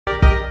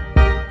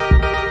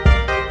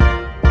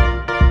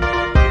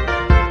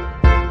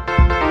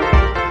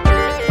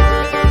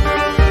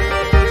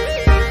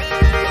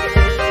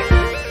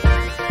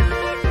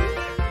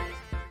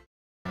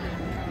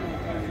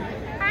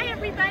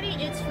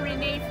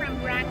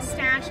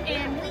Josh,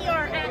 and we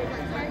are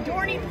at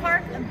Dorney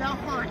Park, the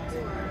Haunt.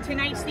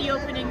 Tonight's the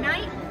opening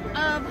night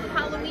of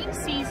Halloween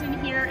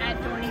season here at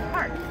Dorney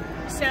Park.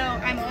 So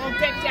I'm all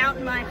decked out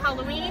in my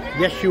Halloween.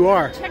 Yes, you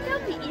are. Check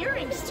out the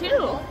earrings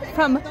too.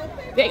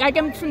 I got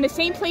them from the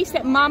same place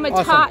that Mama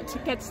Awesome.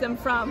 Tot gets them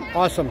from.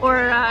 Awesome.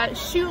 Or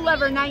Shoe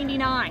Lover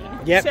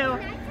 99. Yep. So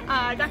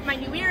I got my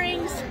new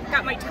earrings,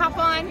 got my top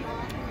on.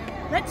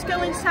 Let's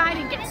go inside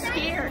and get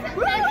scared.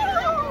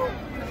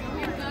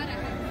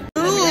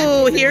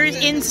 Ooh, here's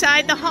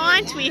inside the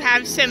Haunt. We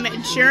have some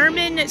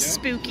German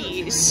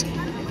spookies.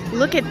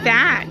 Look at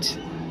that.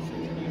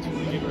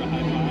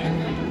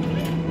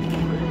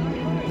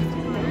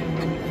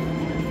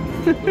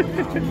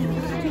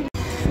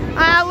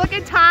 Look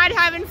at Todd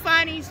having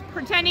fun. He's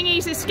pretending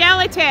he's a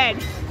skeleton.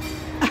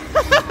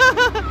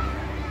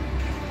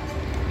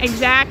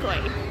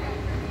 Exactly.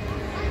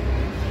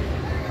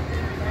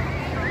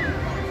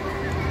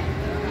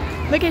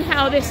 Look at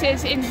how this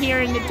is in here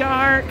in the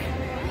dark.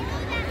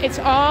 It's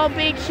all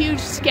big, huge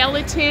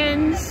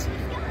skeletons.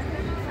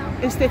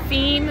 Is the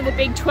theme, the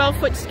big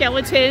 12-foot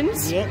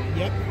skeletons. Yep,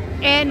 yep.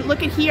 And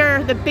look at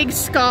here, the big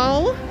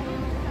skull.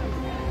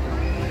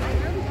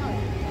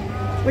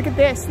 Look at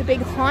this, the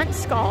big haunt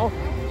skull.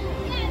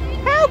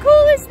 How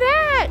cool is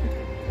that?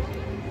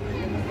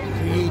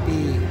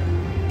 Creepy.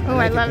 Oh,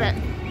 I love it.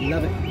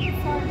 Love it.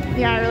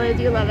 Yeah, I really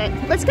do love it.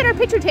 Let's get our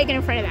picture taken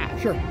in front of that.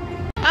 Sure.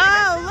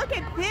 Oh, look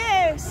at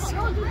this.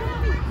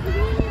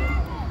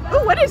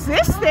 Oh, what is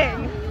this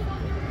thing?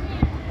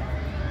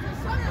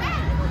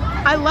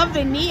 I love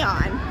the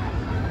neon.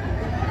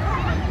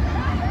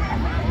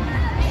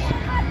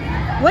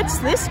 What's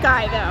this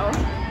guy though?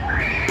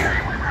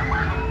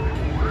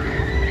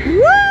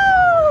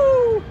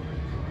 Woo!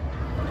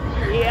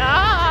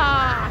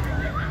 Yeah!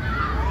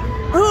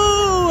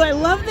 Ooh, I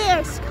love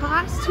this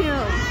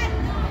costume.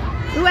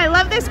 Ooh, I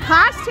love this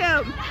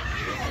costume.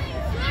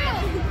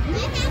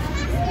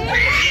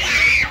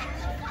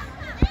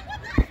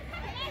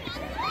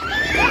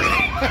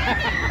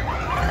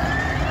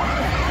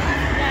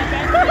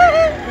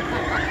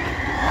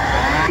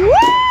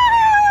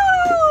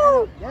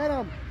 Woo! Get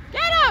him.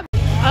 Get him!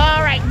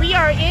 All right, we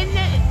are in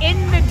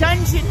the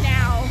dungeon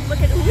now. Look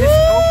at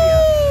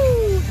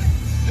Dystopia.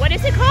 What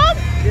is it called?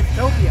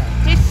 Dystopia.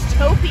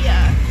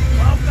 Dystopia.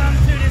 Welcome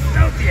to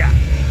Dystopia.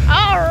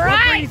 All What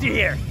right. brings you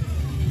here?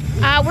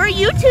 We're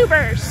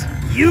YouTubers.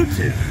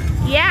 YouTube.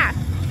 Yeah.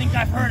 I think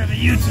I've heard of a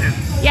YouTube.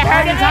 You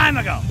heard of it? Time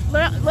ago.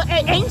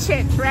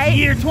 Ancient, right?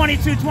 Year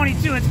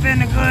 2222. It's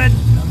been a good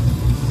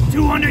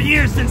 200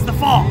 years since the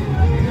fall.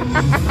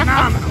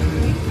 Phenomenal.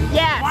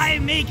 Yes. Why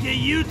make a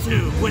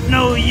YouTube with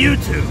no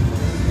YouTube?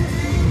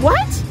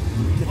 What?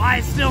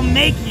 Why still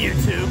make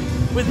YouTube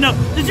with no?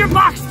 Does your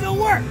box still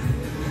work?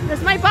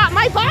 Does my box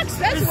does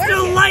There's work.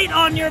 still light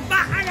on your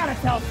box. I gotta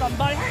tell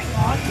somebody. Hang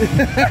on.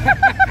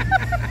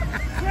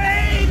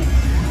 Trade.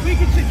 We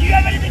can. Do you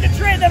have anything to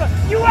trade them?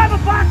 You have a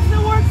box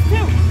that works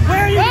too.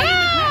 Where are you?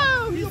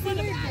 Oh! You see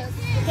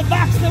the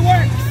box that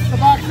works. The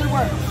box that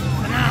works.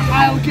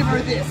 I'll give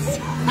her this.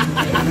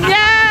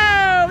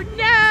 No,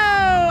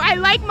 no! I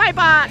like my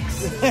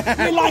box.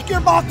 You like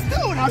your box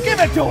too, and I'll give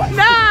it to us.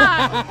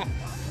 No!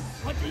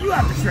 What do you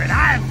have to trade?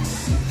 I have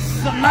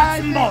some nuts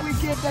and We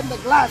bolts. give them the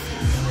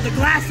glasses. The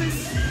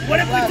glasses? What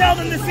if we tell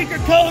them the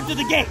secret code to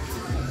the gate?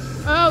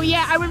 Oh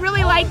yeah, I would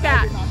really like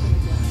that.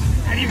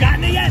 Have you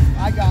gotten it yet?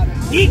 I got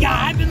it.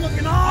 I've been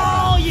looking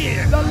all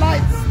year. The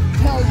lights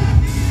tell you.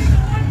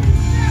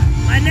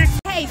 My next.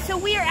 Hey, so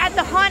we are at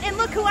the Haunt, and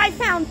look who I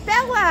found,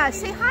 Bella.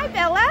 Say hi,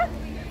 Bella.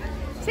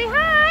 Say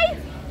hi.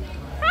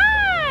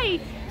 Hi.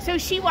 So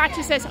she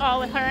watches us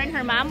all, her and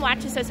her mom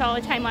watches us all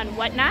the time on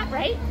Whatnot,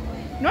 right?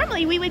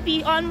 Normally we would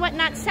be on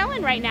Whatnot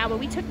selling right now, but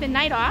we took the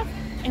night off,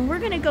 and we're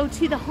gonna go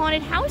to the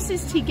haunted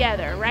houses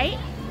together, right?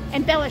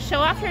 And Bella, show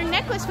off her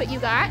necklace, what you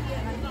got.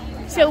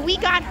 So we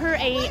got her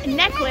a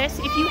necklace.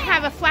 If you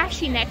have a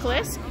flashy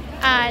necklace,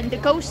 the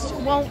ghost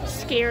won't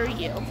scare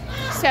you.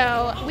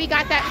 So we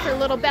got that for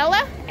little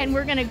Bella, and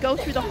we're gonna go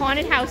through the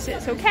haunted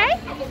houses, okay?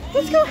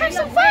 Let's go have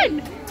some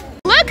fun.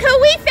 Look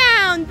who we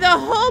found, the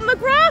whole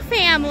McGraw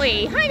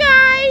family. Hi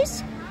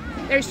guys.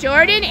 There's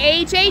Jordan,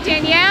 AJ,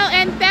 Danielle,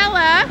 and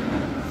Bella,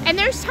 and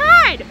there's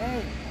Todd.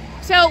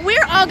 So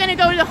we're all gonna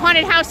go to the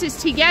haunted houses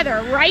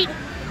together, right?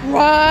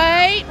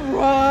 Right.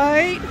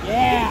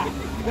 Yeah.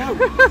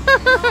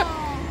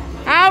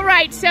 All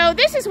right, so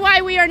this is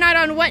why we are not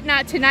on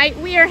Whatnot tonight.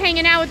 We are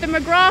hanging out with the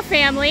McGraw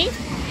family,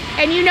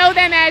 and you know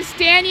them as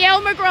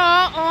Danielle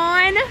McGraw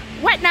on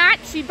Whatnot.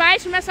 She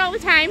buys from us all the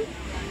time.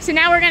 So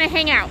now we're gonna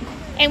hang out.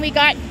 And we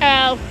got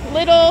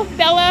little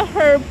Bella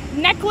her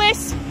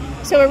necklace,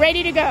 so we're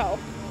ready to go.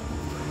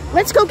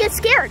 Let's go get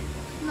scared.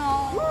 No.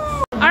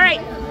 All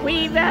right,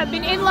 we've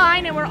been in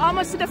line and we're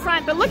almost to the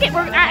front, but look at,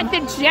 we're at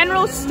the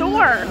general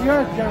store.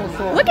 You're a general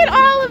store. Look at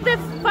all of the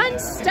fun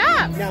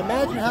stuff. Now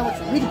imagine how much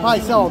we could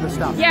probably sell all this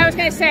stuff. Yeah, I was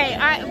gonna say,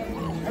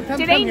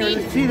 do they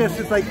need... See this,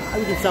 it's like,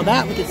 we can sell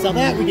that, we can sell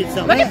that, we can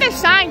sell Look that. at the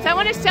signs, I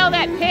wanna sell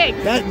that pig.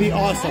 That'd be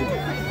awesome.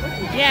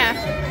 Yeah.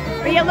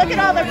 But yeah, look at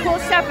all the cool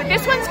stuff. But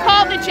this one's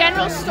called the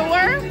general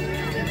store.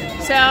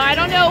 So I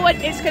don't know what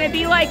it's going to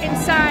be like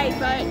inside,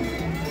 but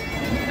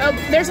oh,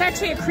 there's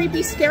actually a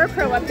creepy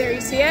scarecrow up there.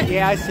 You see it?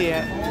 Yeah, I see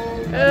it.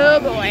 Oh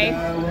boy.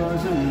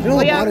 All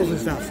the bottles and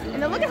stuff.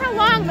 And then look at how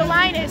long the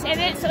line is, and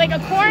it's like a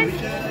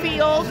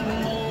cornfield.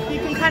 You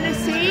can kind of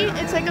see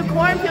it's like a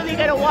cornfield you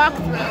got to walk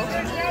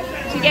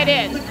through to get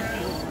in.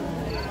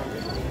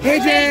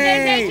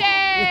 AJ!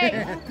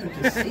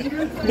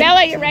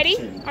 Bella, you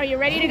ready? Are you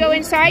ready to go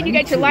inside? You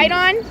got your light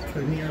on?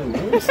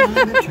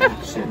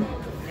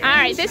 All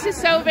right, this is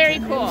so very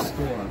cool.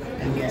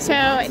 So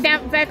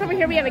now back over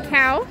here we have a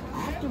cow.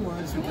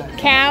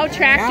 Cow,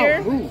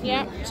 tractor.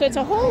 Yeah. So it's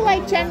a whole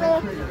like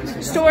general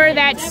store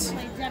that's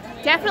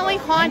definitely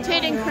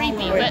haunted and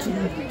creepy, but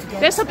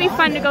this will be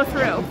fun to go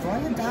through.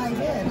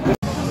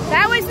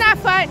 That was not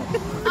fun.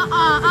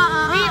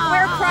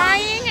 We're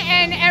crying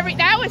and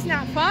that was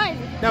not fun.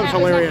 That was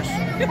hilarious.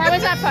 That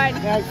was not fun.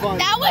 That was fun.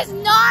 That was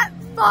not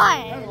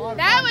fun.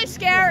 That was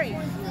scary.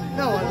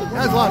 No, that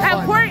was a lot of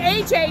fun. Poor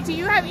AJ, do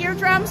you have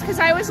eardrums? Because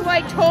I was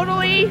like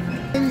totally...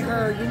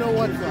 You know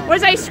what?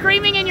 Was I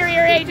screaming in your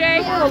ear,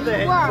 AJ? A little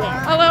bit.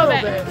 A little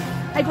bit.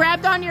 I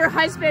grabbed on your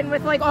husband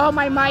with like all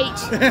my might.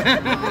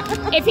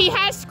 If he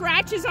has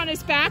scratches on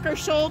his back or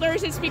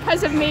shoulders, it's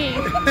because of me.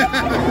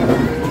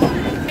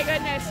 My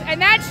goodness.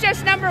 And that's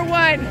just number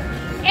one.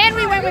 And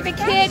we went with a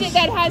kid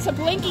that has a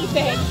blinky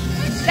thing.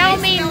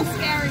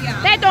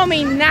 That don't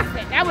mean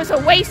nothing. That was a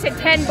waste of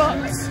 10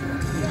 bucks.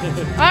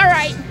 All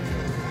right.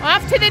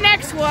 Off to the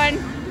next one.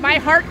 My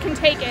heart can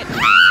take it.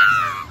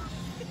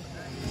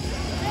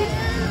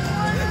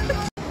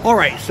 All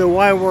right, so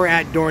while we're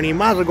at Dorney,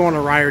 might as well go on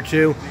a ride or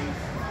two.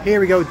 Here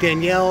we go,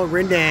 Danielle,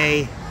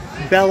 Renee,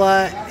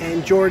 Bella,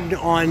 and Jordan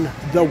on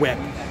the whip.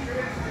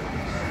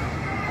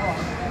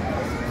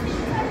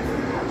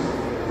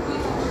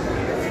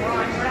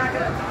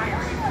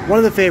 One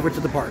of the favorites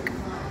of the park.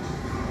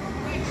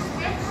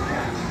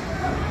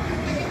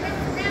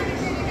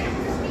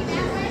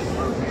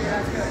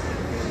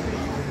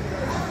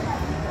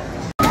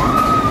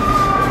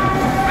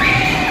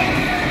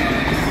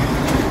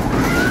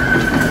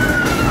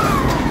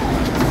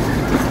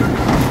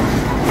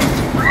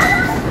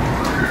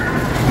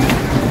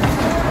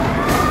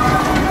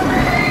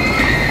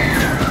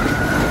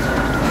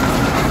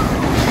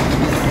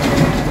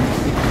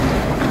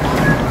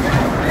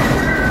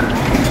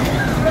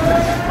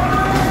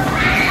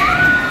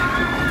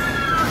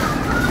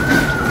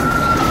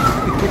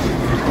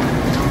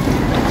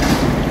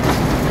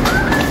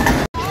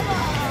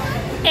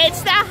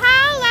 It's the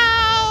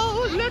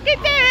Hollow! Look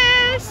at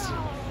this!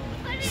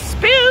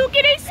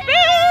 Spookity,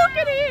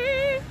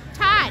 spookity!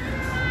 Todd!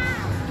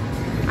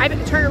 I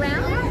turn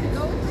around?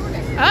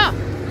 Oh.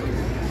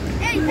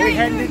 We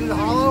headed into the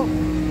Hollow.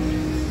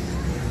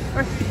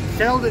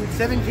 Settled in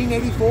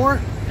 1784.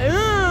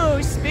 Ooh,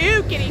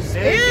 spookity,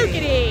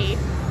 spookity!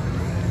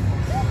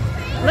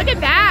 Look at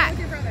that!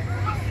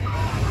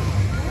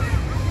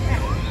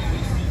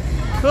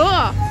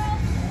 Cool.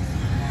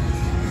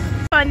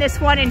 On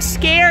this one and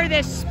scare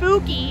this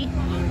spooky.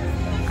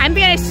 I'm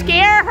gonna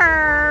scare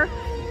her.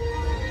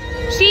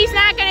 She's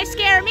not gonna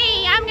scare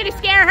me. I'm gonna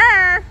scare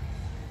her.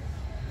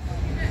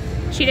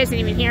 She doesn't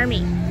even hear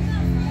me.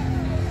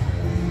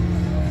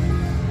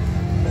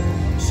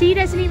 She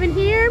doesn't even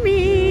hear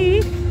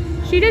me.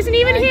 She doesn't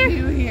even hear. I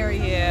do hear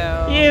you.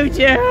 You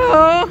do.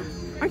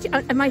 Aren't you?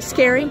 Am I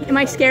scary? Am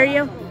I scare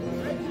you?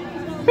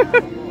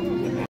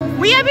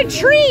 We have a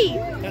tree.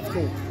 That's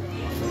cool.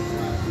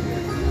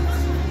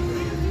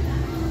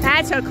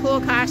 That's a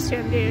cool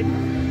costume, dude.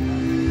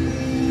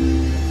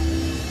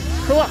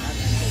 Cool.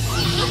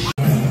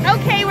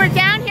 Okay, we're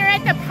down here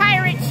at the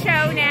pirate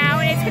show now,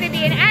 and it's going to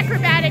be an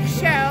acrobatic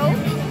show.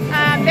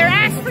 They're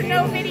asked for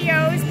no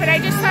videos, but I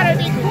just thought it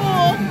would be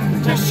cool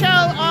to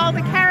show all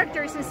the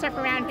characters and stuff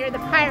around here. The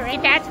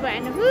pirate, that's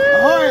one. Woo!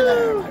 Ahoy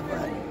there, my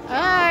friend.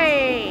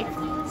 Aye.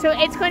 So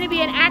it's going to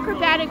be an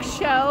acrobatic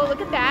show. Look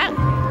at that.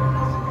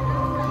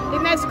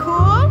 Isn't that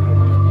cool?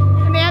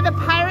 And they have the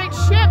pirate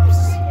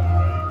ships.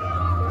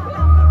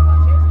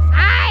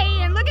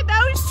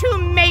 Those two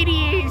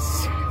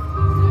mateys.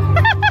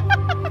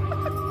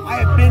 I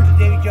have been to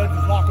Davy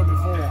Jones' locker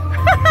before.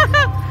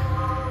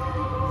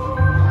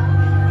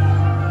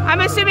 I'm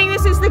assuming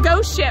this is the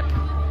ghost ship.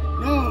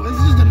 No, this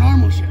is the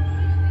normal ship.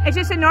 It's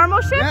just a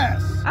normal ship?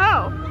 Yes.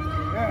 Oh.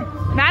 Yes.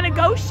 Not a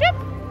ghost ship?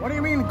 What do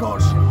you mean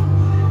ghost ship?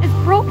 It's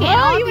broken.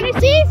 Oh, you want to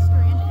see?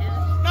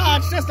 No,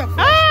 it's just a fish.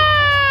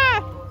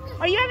 Ah!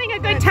 Are you having a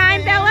good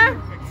time, Bella?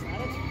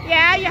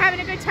 Yeah, you having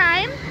a good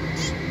time?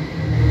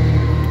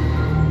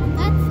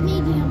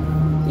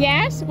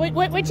 Yes? What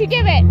would you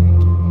give it?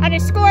 On a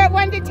score of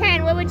 1 to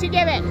 10, what would you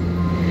give it?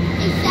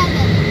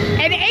 8-7.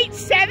 An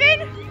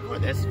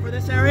 8-7? For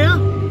this area?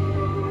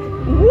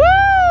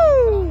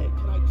 Woo!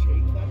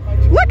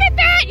 Look at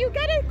that! You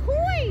got a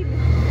coin!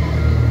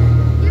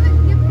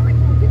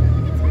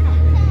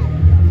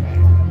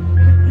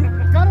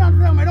 Got it on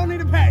film. I don't need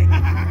to pay.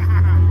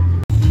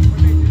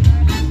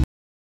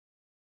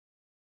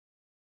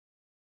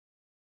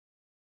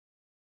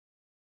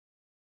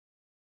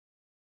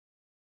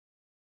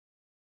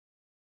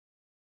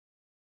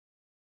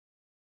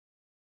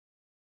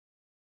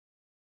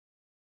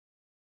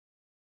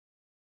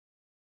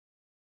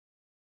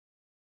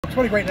 folks,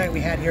 what a great night we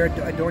had here at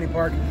Dorney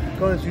Park.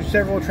 Going through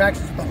several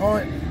attractions at the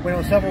haunt, went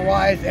on several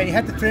rides, and you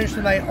have to finish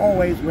the night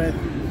always with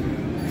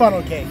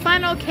funnel cake.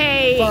 Funnel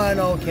cake.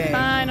 Funnel cake.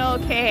 Funnel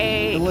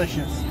cake.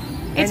 Delicious.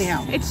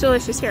 Anyhow. It's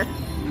delicious here.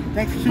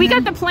 Thanks for tuning We in.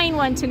 got the plain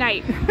one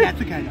tonight.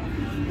 That's okay.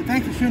 Well,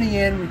 thanks for tuning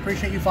in. We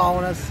appreciate you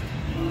following us.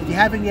 If you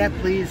haven't yet,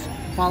 please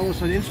follow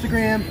us on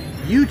Instagram,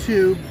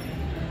 YouTube,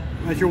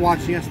 as you're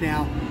watching us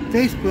now,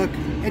 Facebook,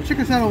 and check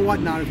us out on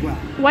Whatnot as well.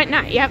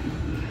 Whatnot, yep.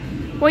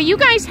 Well, you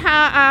guys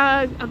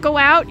go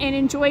out and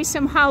enjoy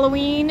some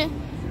Halloween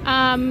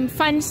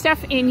fun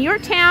stuff in your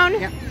town.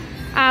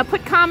 Yep.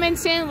 Put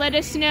comments in, let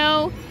us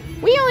know.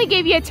 We only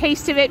gave you a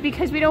taste of it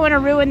because we don't want to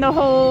ruin the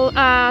whole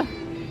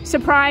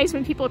surprise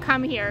when people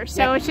come here.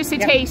 So Yep. it's just a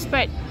taste,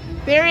 but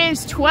there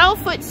is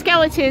 12-foot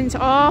skeletons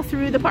all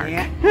through the park.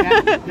 Yeah,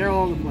 they're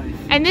all over the place.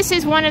 And this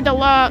is one of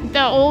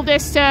the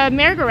oldest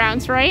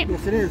merry-go-rounds, right?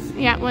 Yes, it is.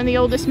 Yeah, one of the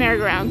oldest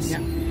merry-go-rounds.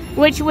 Yep.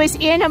 Which was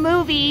in a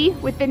movie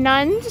with the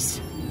nuns.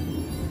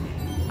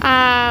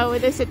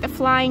 What is it, The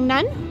Flying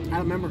Nun? I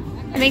don't remember.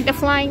 I think The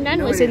Flying Nun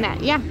No was idea. in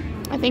that. Yeah,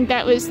 I think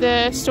that was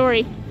the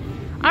story.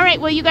 All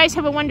right, well, you guys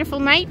have a wonderful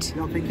night.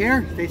 Y'all take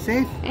care. Stay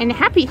safe. And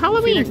happy See you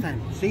Halloween. next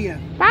time. See ya.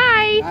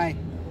 Bye. Bye.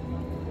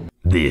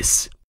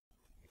 This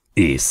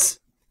is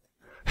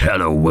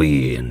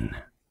Halloween.